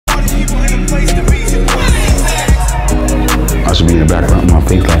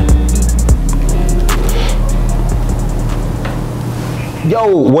Thanks, guys.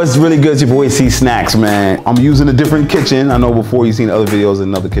 Yo, what's really good? It's your boy csnacks, man. I'm using a different kitchen. I know before you've seen other videos in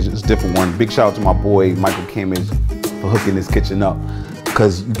another kitchen, it's a different one. Big shout out to my boy Michael Kimmage for hooking this kitchen up,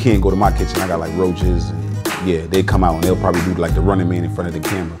 because you can't go to my kitchen. I got like roaches, and yeah, they come out and they'll probably do like the Running Man in front of the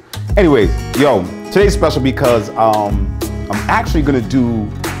camera. Anyways, yo, today's special because I'm actually gonna do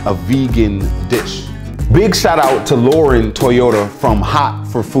a vegan dish. Big shout out to Lauren Toyota from Hot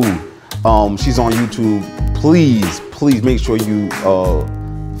for Food. She's on YouTube. Please make sure you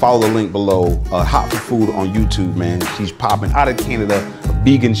follow the link below. Hot for Food on YouTube, man. She's popping out of Canada, a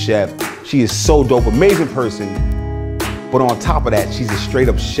vegan chef. She is so dope, amazing person. But on top of that, she's a straight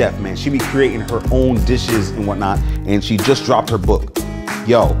up chef, man. She be creating her own dishes and whatnot, and she just dropped her book.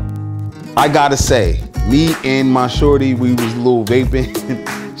 Yo, I gotta say, me and my shorty, we was a little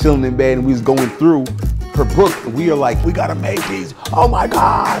vaping, chilling in bed, and we was going through her book, and we are like, we gotta make these, oh my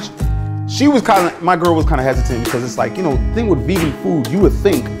gosh. She was my girl was kind of hesitant, because it's like, you know, the thing with vegan food, you would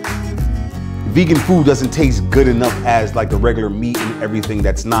think vegan food doesn't taste good enough as like the regular meat and everything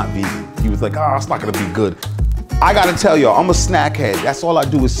that's not vegan. You was like, oh, it's not gonna be good. I gotta tell y'all, I'm a snack head. That's all I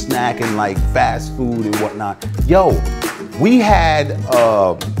do is snack and like fast food and whatnot. Yo, we had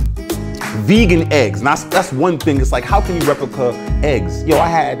vegan eggs. And that's one thing. It's like, how can you replicate eggs? Yo, I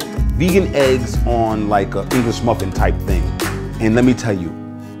had vegan eggs on like an English muffin type thing. And let me tell you,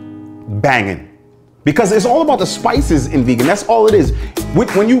 banging. Because it's all about the spices in vegan. That's all it is.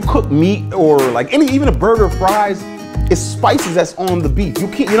 When you cook meat or like even a burger, fries, it's spices that's on the beef.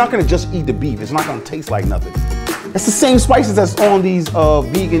 You're not gonna just eat the beef. It's not gonna taste like nothing. It's the same spices that's on these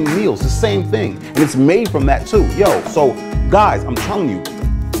vegan meals. The same thing. And it's made from that too. Yo, so guys, I'm telling you,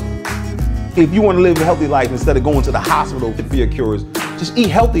 if you want to live a healthy life instead of going to the hospital for your cures, just eat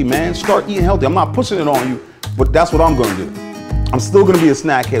healthy, man. Start eating healthy. I'm not pushing it on you, but that's what I'm gonna do. I'm still gonna be a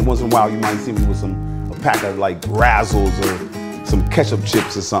snack head. Once in a while, you might see me with a pack of like Razzles or some ketchup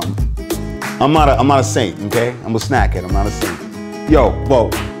chips or something. I'm not a saint, okay? I'm a snack head. I'm not a saint. Yo, well,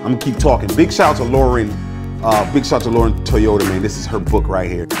 I'm gonna keep talking. Big shout out to Lauren. Big shout out to Lauren Toyota, man. This is her book right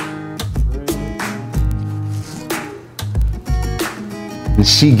here. And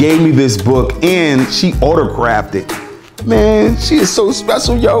she gave me this book and she autographed it. Man, she is so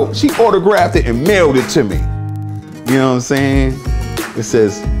special, yo. She autographed it and mailed it to me. You know what I'm saying? It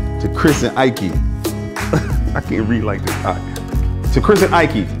says, to Chris and Ike. I can't read like this. Right. To Chris and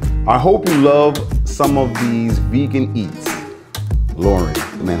Ike, I hope you love some of these vegan eats. Lauren,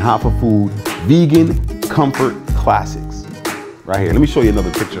 man, Hot for Food, vegan comfort classics. Right here. Let me show you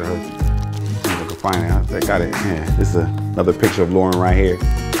another picture of her. See if I can find it. I got it. Yeah, this is another picture of Lauren right here.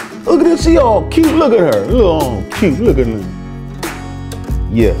 Look at this. She all cute. Look at her. Oh, cute. Look at her.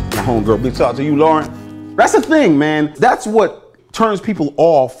 Yeah, my homegirl. Big shout out to you, Lauren. That's the thing, man. That's what turns people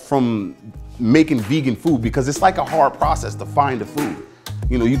off from making vegan food, because it's like a hard process to find the food.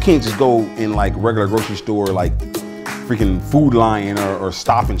 You know, you can't just go in like regular grocery store, like freaking Food Lion or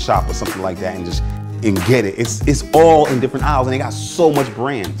Stop and Shop or something like that and get it. It's all in different aisles and they got so much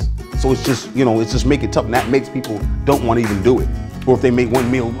brands. So it's just, you know, it's just make it tough, and that makes people don't want to even do it. Or if they make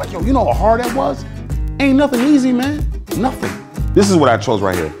one meal, like, yo, you know how hard that was? Ain't nothing easy, man. Nothing. This is what I chose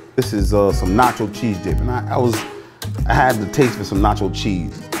right here. This is some nacho cheese dip, and I had the taste for some nacho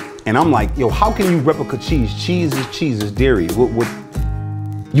cheese, and I'm like, yo, how can you replicate cheese? Cheese is dairy. What?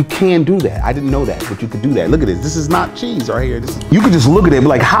 You can do that. I didn't know that, but you could do that. Look at this. This is not cheese right here. You could just look at it, but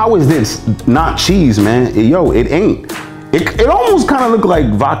like, how is this not cheese, man? Yo, it ain't. It almost kind of looked like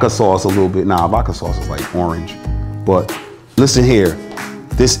vodka sauce a little bit. Nah, vodka sauce is like orange. But listen here.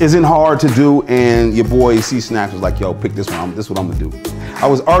 This isn't hard to do, and your boy csnacks was like, yo, pick this one. This is what I'm gonna do. I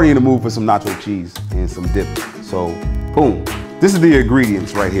was already in the mood for some nacho cheese and some dip. So, boom. This is the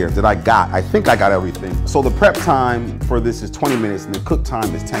ingredients right here that I got. I think I got everything. So the prep time for this is 20 minutes and the cook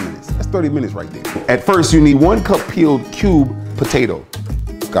time is 10 minutes. That's 30 minutes right there. At first, you need 1 cup peeled cube potato.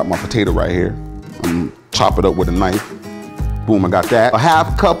 Got my potato right here. I'm gonna chop it up with a knife. Boom, I got that. A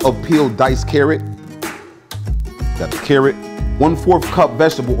half cup of peeled diced carrot. Got the carrot. 1/4 cup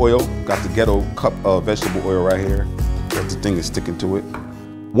vegetable oil. Got the ghetto cup of vegetable oil right here. That the thing is sticking to it.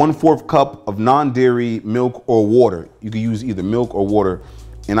 1/4 cup of non-dairy milk or water. You can use either milk or water.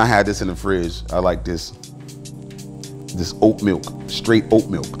 And I had this in the fridge. I like this oat milk, straight oat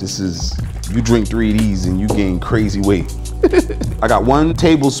milk. This is, you drink 3 of these and you gain crazy weight. I got 1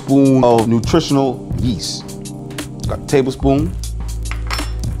 tablespoon of nutritional yeast. Got a tablespoon.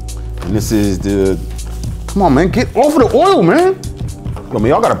 And this is the, come on, man, get off of the oil, man. Yo, man,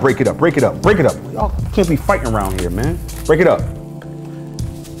 y'all gotta break it up, break it up, break it up. Y'all can't be fighting around here, man. Break it up.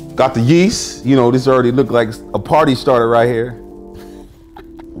 Got the yeast. You know, this already looked like a party starter right here.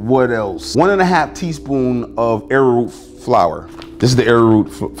 What else? 1.5 teaspoon of arrowroot flour. This is the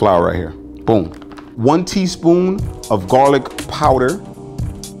arrowroot flour right here. Boom. 1 teaspoon of garlic powder.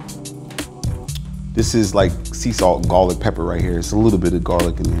 This is like sea salt, garlic pepper right here. It's a little bit of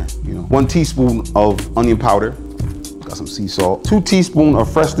garlic in there, you know. 1 teaspoon of onion powder. Got some sea salt. 2 teaspoons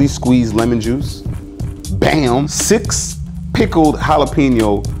of freshly squeezed lemon juice. Bam. 6 pickled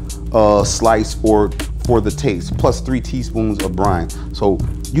jalapeno slice or for the taste, plus 3 teaspoons of brine. So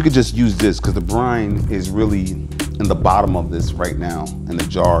you could just use this because the brine is really in the bottom of this right now in the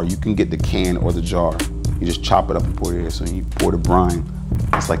jar. You can get the can or the jar. You just chop it up and pour it here. So you pour the brine.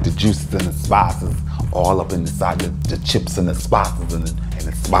 It's like the juices and the spices all up inside the chips and the spices and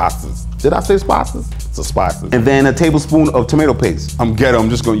the spices. Did I say spices? It's the spices. And then a tablespoon of tomato paste. I'm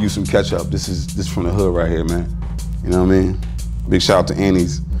just gonna use some ketchup. This is from the hood right here, man. You know what I mean? Big shout out to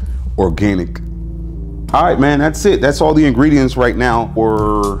Annie's Organic. All right, man, that's it. That's all the ingredients right now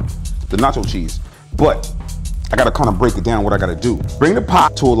for the nacho cheese. But I gotta kind of break it down what I gotta do. Bring the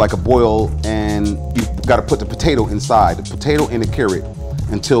pot to like a boil and you gotta put the potato inside, the potato and the carrot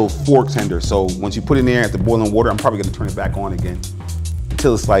until fork tender. So once you put it in there at the boiling water, I'm probably gonna turn it back on again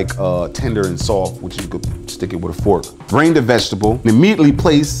until it's like tender and soft, which you could stick it with a fork. Drain the vegetable and immediately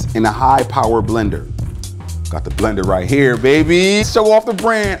place in a high power blender. Got the blender right here, baby. Show off the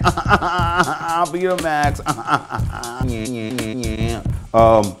brand. Vitamax.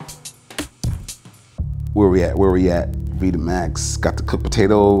 Where we at? Vitamax. Got the cooked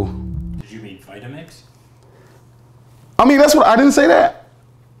potato. Did you mean Vitamix? I mean, that's what I didn't say that.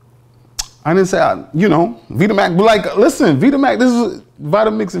 I didn't say, you know, Vitamax. But like, listen, Vitamax. This is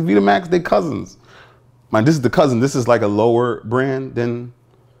Vitamix and Vitamax. They cousins. Man, this is the cousin. This is like a lower brand than.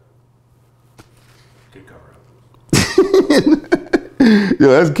 Yo,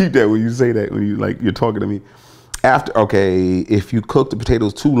 let's keep that when you say that, when you're talking to me. Okay, if you cook the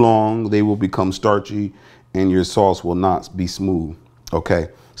potatoes too long, they will become starchy and your sauce will not be smooth. Okay,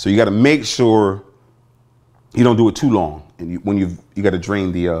 so you got to make sure you don't do it too long. And you got to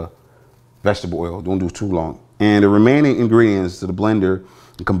drain the vegetable oil. Don't do it too long. And the remaining ingredients to the blender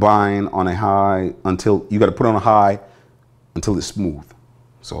and combine on a high until you got to put on a high until it's smooth.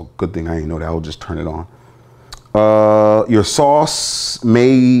 So good thing I didn't know that. I'll just turn it on. Your sauce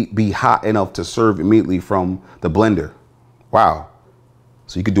may be hot enough to serve immediately from the blender. Wow.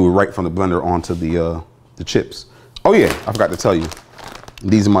 So you could do it right from the blender onto the chips. Oh yeah, I forgot to tell you.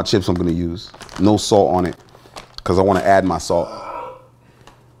 These are my chips I'm gonna use. No salt on it, because I want to add my salt.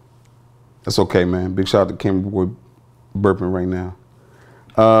 That's okay, man. Big shout out to Camera Boy burping right now.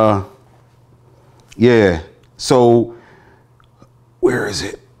 Yeah, so where is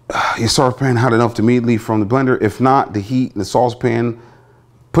it? Your saucepan hot enough to immediately from the blender. If not, the heat in the saucepan,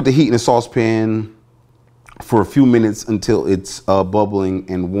 put the heat in the saucepan for a few minutes until it's bubbling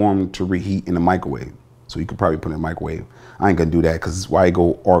and warm to reheat in the microwave. So you could probably put it in the microwave. I ain't gonna do that because it's why I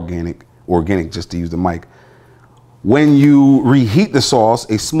go organic just to use the mic. When you reheat the sauce,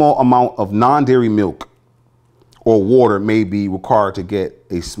 a small amount of non-dairy milk or water may be required to get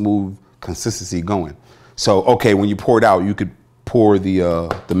a smooth consistency going. So, okay, when you pour it out, you could pour the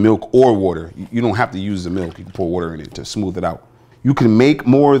milk or water. You don't have to use the milk. You can pour water in it to smooth it out. You can make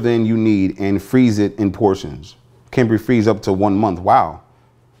more than you need and freeze it in portions. Can be freezed up to 1 month. Wow.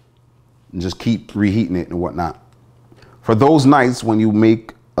 And just keep reheating it and whatnot. For those nights when you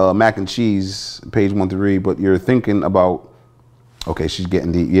make mac and cheese, page 1 to 3, but you're thinking about, okay, she's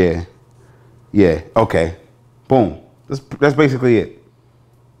getting deep. Yeah, okay. Boom. That's basically it.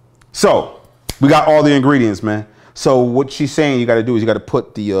 So we got all the ingredients, man. So what she's saying you got to do is you got to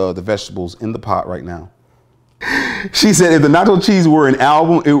put the vegetables in the pot right now. She said if the nacho cheese were an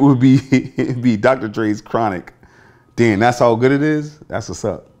album, it would be it'd be Dr. Dre's Chronic. Damn, that's how good it is. That's what's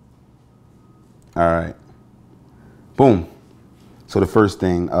up. All right. Boom. So the first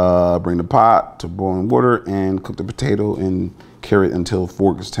thing, bring the pot to boiling water and cook the potato and carrot until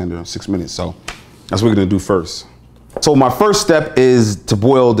fork is tender, 6 minutes. So that's what we're gonna do first. So my first step is to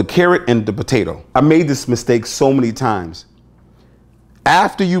boil the carrot and the potato. I made this mistake so many times.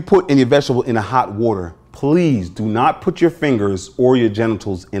 After you put in your vegetable in the hot water, please do not put your fingers or your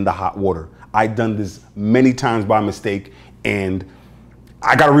genitals in the hot water. I've done this many times by mistake and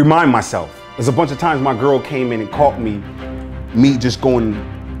I gotta remind myself. There's a bunch of times my girl came in and caught me just going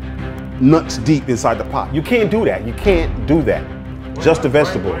nuts deep inside the pot. You can't do that. You can't do that. Just the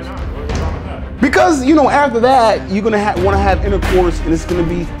vegetables. Because, you know, after that, you're gonna want to have intercourse and it's gonna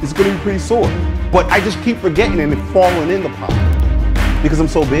be pretty sore. But I just keep forgetting and falling in the pot because I'm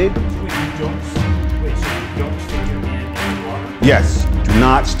so big. So you don't stick your hand in the water? Yes, do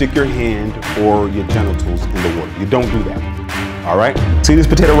not stick your hand or your genitals in the water. You don't do that. All right, see this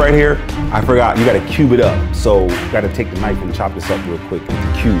potato right here? I forgot, you gotta cube it up. So you gotta take the knife and chop this up real quick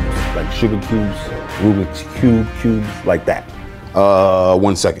into cubes, like sugar cubes, Rubik's cubes, like that.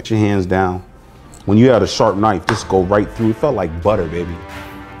 1 second, your hands down. When you had a sharp knife, just go right through. It felt like butter, baby.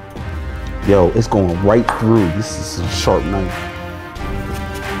 Yo, it's going right through. This is a sharp knife.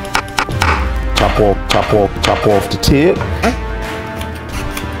 Chop off the tip.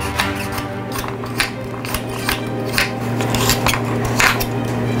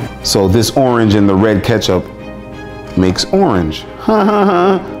 So this orange and the red ketchup makes orange.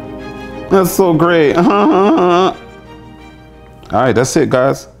 That's so great. All right, that's it,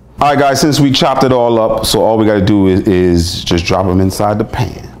 guys. All right, guys, since we chopped it all up, so all we gotta do is just drop them inside the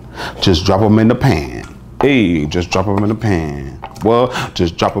pan. Just drop them in the pan. Hey, just drop them in the pan. Well,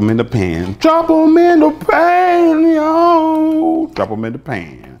 just drop them in the pan. Drop them in the pan, yo. Drop them in the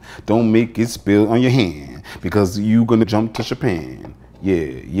pan. Don't make it spill on your hand because you gonna jump to Japan.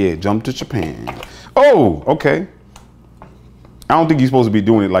 Yeah, jump to Japan. Oh, okay. I don't think you're supposed to be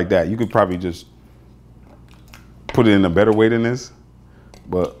doing it like that. You could probably just put it in a better way than this,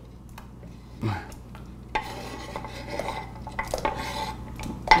 but.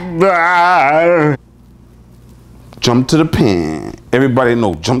 Jump to the pan. Everybody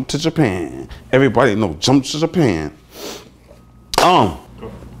know, jump to Japan. Everybody know, jump to Japan.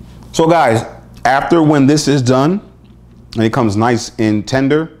 So guys, after when this is done, and it comes nice and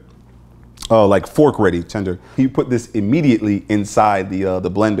tender, like fork ready tender, you put this immediately inside the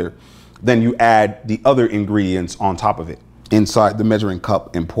blender. Then you add the other ingredients on top of it inside the measuring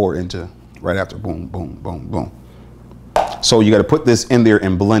cup and pour into right after. Boom, boom, boom, boom. So you got to put this in there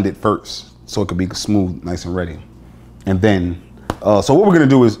and blend it first so it could be smooth, nice and ready. And then, so what we're gonna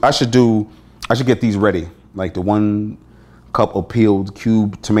do is I should get these ready. Like the 1 cup of peeled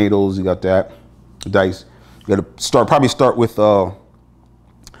cube tomatoes, you got that, dice. You gotta probably start with the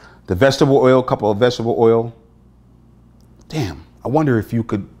vegetable oil, cup of vegetable oil. Damn, I wonder if you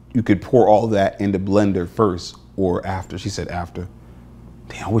could pour all that in the blender first or after. She said after.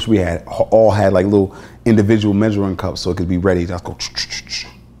 Damn, I wish we all had like little individual measuring cups so it could be ready. Let's go.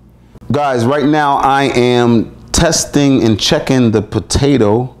 Guys, right now I am testing and checking the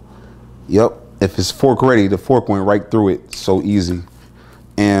potato. Yep, if it's fork ready, the fork went right through it, so easy.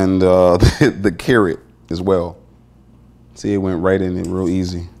 And the carrot as well. See, it went right in it real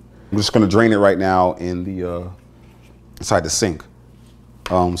easy. I'm just gonna drain it right now in the inside the sink.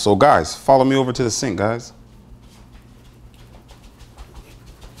 So guys, follow me over to the sink, guys.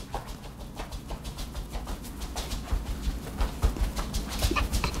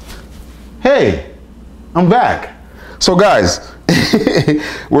 Hey, I'm back. So guys,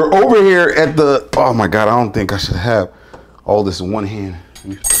 we're over here at the, oh my God, I don't think I should have all this in one hand. Let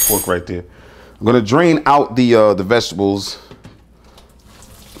me put the fork right there. I'm gonna drain out the vegetables.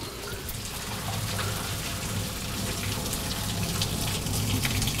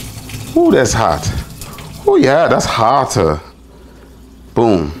 Ooh, that's hot. Oh yeah, that's hotter.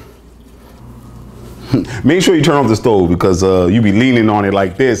 Boom. Make sure you turn off the stove because you be leaning on it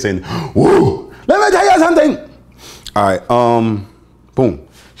like this and woo, let me tell you something. All right, boom.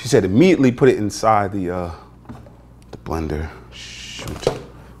 She said immediately put it inside the blender. Shoot.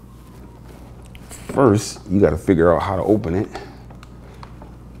 First, you gotta figure out how to open it.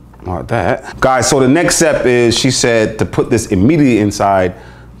 Like that. Guys, so the next step is, she said to put this immediately inside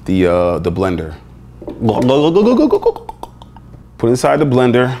the blender. Put it inside the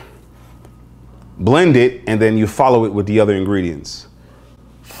blender. Blend it, and then you follow it with the other ingredients.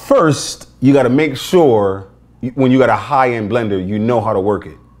 First, you gotta make sure when you got a high-end blender, you know how to work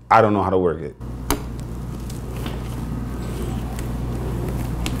it. I don't know how to work it.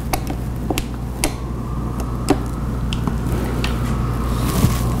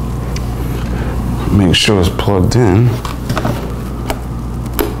 Make sure it's plugged in.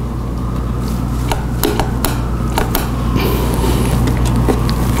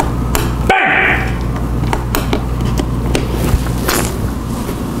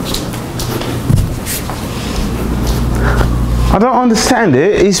 I don't understand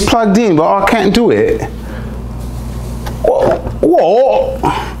it. It's plugged in, but I can't do it. What?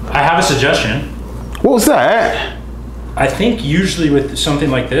 I have a suggestion. What's that? I think usually with something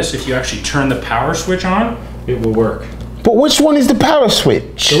like this, if you actually turn the power switch on, it will work. But which one is the power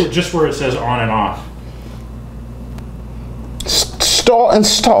switch? So just where it says on and off. Start and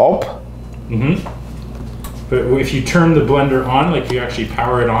stop? Mm-hmm. But if you turn the blender on, like you actually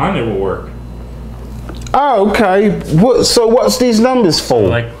power it on, it will work. Oh, okay. So what's these numbers for? So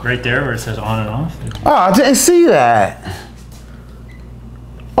like right there where it says on and off. Oh, I didn't see that.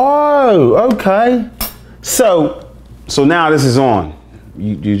 Oh, okay. So So now this is on.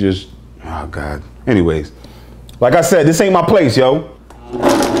 You just, oh God. Anyways, like I said, this ain't my place, yo.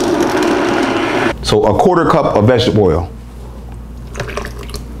 So a 1/4 cup of vegetable oil.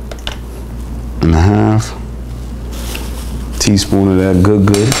 1/2 teaspoon of that good.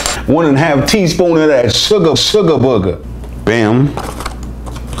 1.5 teaspoon of that sugar booger. Bam.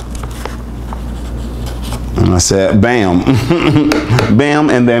 And I said bam. Bam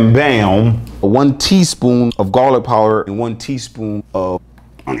and then bam. 1 teaspoon of garlic powder and 1 teaspoon of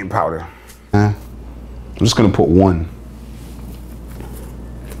onion powder. I'm just gonna put 1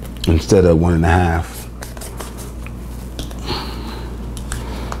 instead of 1.5.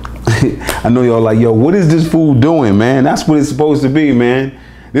 I know y'all like, yo, what is this food doing, man? That's what it's supposed to be, man.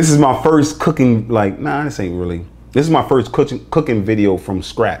 This is my first cooking, like, nah, this ain't really. This is my first cooking video from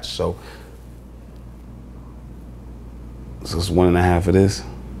scratch, so it's 1.5 of this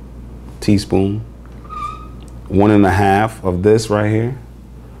teaspoon. 1.5 of this right here.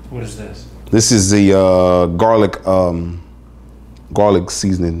 What is this? This is the garlic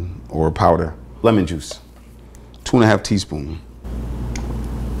seasoning or powder. Lemon juice. 2.5 teaspoons.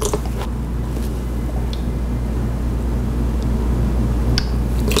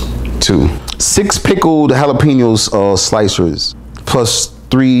 6 pickled jalapenos slicers plus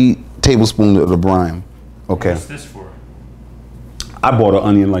 3 tablespoons of the brine. Okay. What's this for? I bought an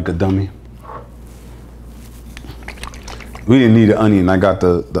onion like a dummy. We didn't need the onion. I got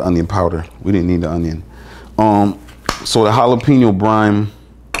the onion powder. We didn't need the onion. So the jalapeno brine,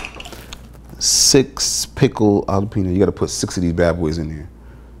 6 pickled jalapeno. You got to put 6 of these bad boys in there.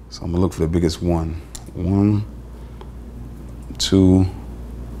 So I'm gonna look for the biggest one. 1, 2,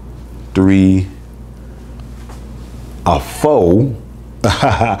 3, a 4,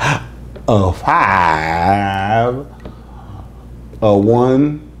 a 5, a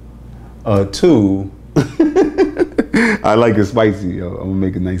 1, a 2. I like it spicy, yo. I'm gonna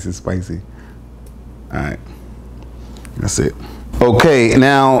make it nice and spicy. All right, that's it. Okay,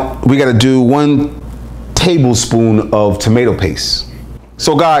 now we gotta do 1 tablespoon of tomato paste.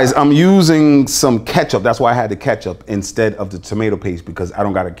 So guys, I'm using some ketchup. That's why I had the ketchup instead of the tomato paste, because I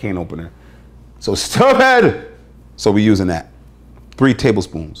don't got a can opener. So stupid. So we're using that. 3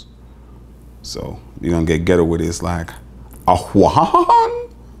 tablespoons. So you're gonna get ghetto with it. It's like a 1,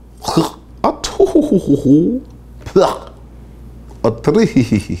 a 2, a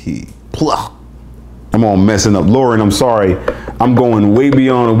 3. I'm all messing up. Lauren, I'm sorry. I'm going way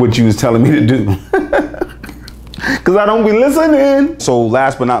beyond what you was telling me to do. Cause I don't be listening. So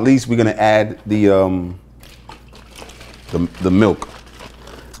last but not least, we're gonna add the milk.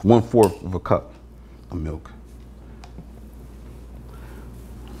 1/4 of a cup of milk.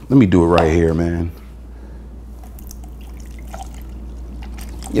 Let me do it right here, man.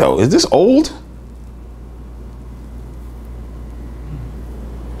 Yo, is this old?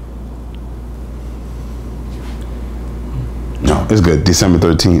 No, it's good. December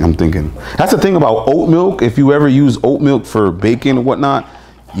 13th, I'm thinking. That's the thing about oat milk. If you ever use oat milk for baking or whatnot,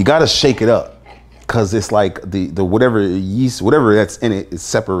 you gotta shake it up, because it's like the whatever yeast, whatever that's in it, it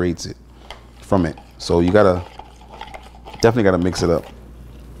separates it from it. So you definitely gotta mix it up.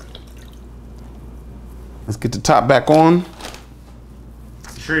 Let's get the top back on.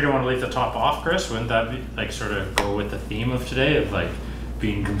 You sure you don't want to leave the top off, Chris? Wouldn't that be like sort of go with the theme of today of like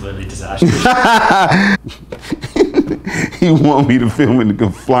being completely disastrous? You want me to film it and go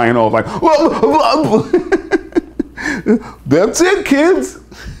flying off like, whoa. That's it, kids.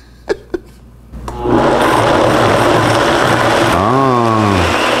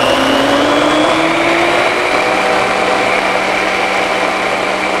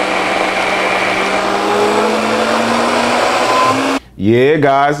 Yeah,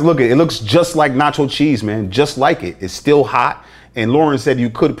 guys, look, it looks just like nacho cheese, man. Just like it. It's still hot. And Lauren said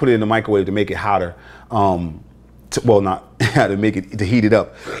you could put it in the microwave to make it hotter. Well, not to make it, to heat it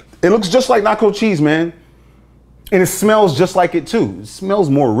up. It looks just like nacho cheese, man. And it smells just like it too. It smells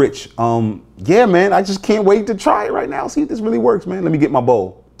more rich. Yeah, man, I just can't wait to try it right now. See if this really works, man. Let me get my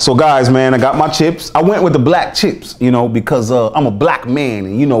bowl. So guys, man, I got my chips. I went with the black chips, you know, because I'm a black man,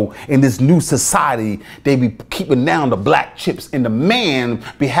 and you know, in this new society, they be keeping down the black chips, and the man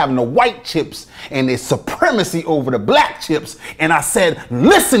be having the white chips, and there's supremacy over the black chips. And I said,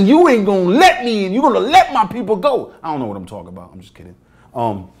 listen, you ain't gonna let me in. You're gonna let my people go. I don't know what I'm talking about. I'm just kidding.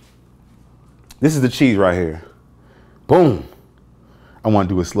 This is the cheese right here. Boom. I want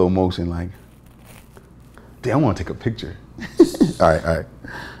to do a slow motion, like, damn, I want to take a picture. All right.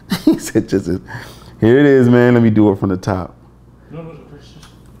 He said, just here it is, man. Let me do it from the top. No, just...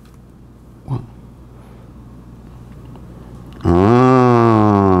 What?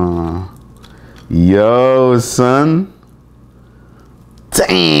 Yo, son.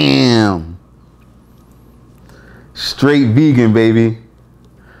 Damn. Straight vegan, baby.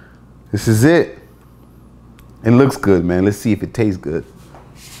 This is it. It looks good, man. Let's see if it tastes good.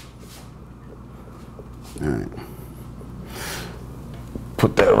 All right.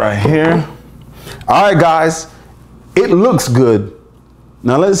 Put that right here. All right, guys. It looks good.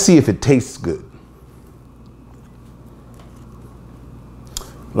 Now let's see if it tastes good.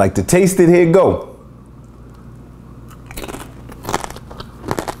 Like to taste it, here you go.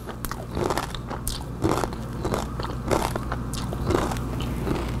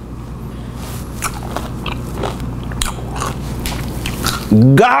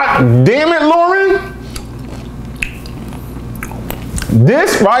 God damn it, Lauren.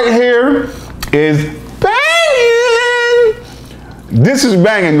 This right here is banging. This is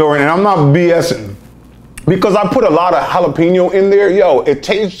banging, Lauren, and I'm not BSing. Because I put a lot of jalapeno in there. Yo, it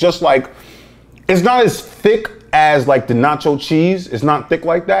tastes just like, it's not as thick as like the nacho cheese. It's not thick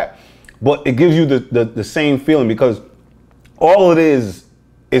like that, but it gives you the same feeling because all it is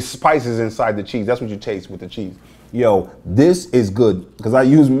spices inside the cheese. That's what you taste with the cheese. Yo, this is good because I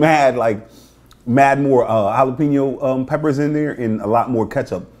use mad more jalapeno peppers in there and a lot more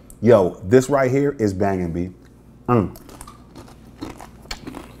ketchup. Yo, this right here is banging, B.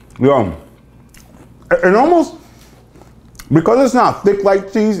 Yo, and almost, because it's not thick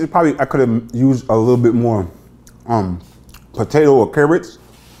like cheese, it probably, I could have used a little bit more potato or carrots.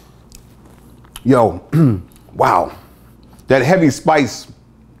 Yo, wow. That heavy spice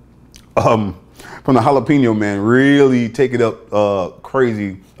from the jalapeno, man, really take it up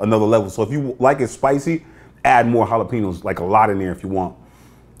crazy another level. So if you like it spicy, add more jalapenos, like a lot in there if you want.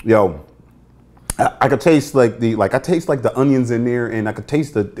 Yo, I could taste I taste like the onions in there, and I could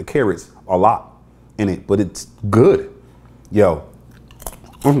taste the carrots a lot in it, but it's good. Yo,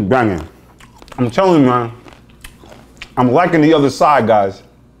 I'm banging. I'm telling you, man, I'm liking the other side, guys.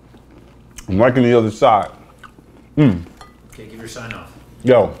 I'm liking the other side. Okay, give your sign off.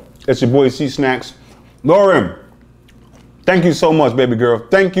 Yo, it's your boy csnacks. Lauren, thank you so much, baby girl.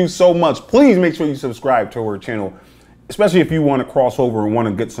 Thank you so much. Please make sure you subscribe to her channel, especially if you want to cross over and want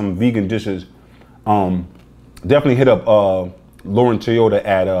to get some vegan dishes. Definitely hit up Lauren Toyota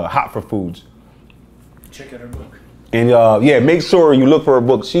at Hot for Foods. Check out her book. And yeah, make sure you look for her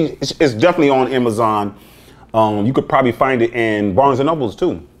book. It's definitely on Amazon. You could probably find it in Barnes and Nobles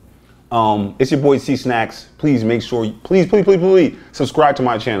too. It's your boy csnacks. Please make sure, please subscribe to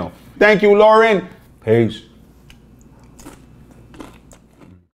my channel. Thank you, Lauren. Peace.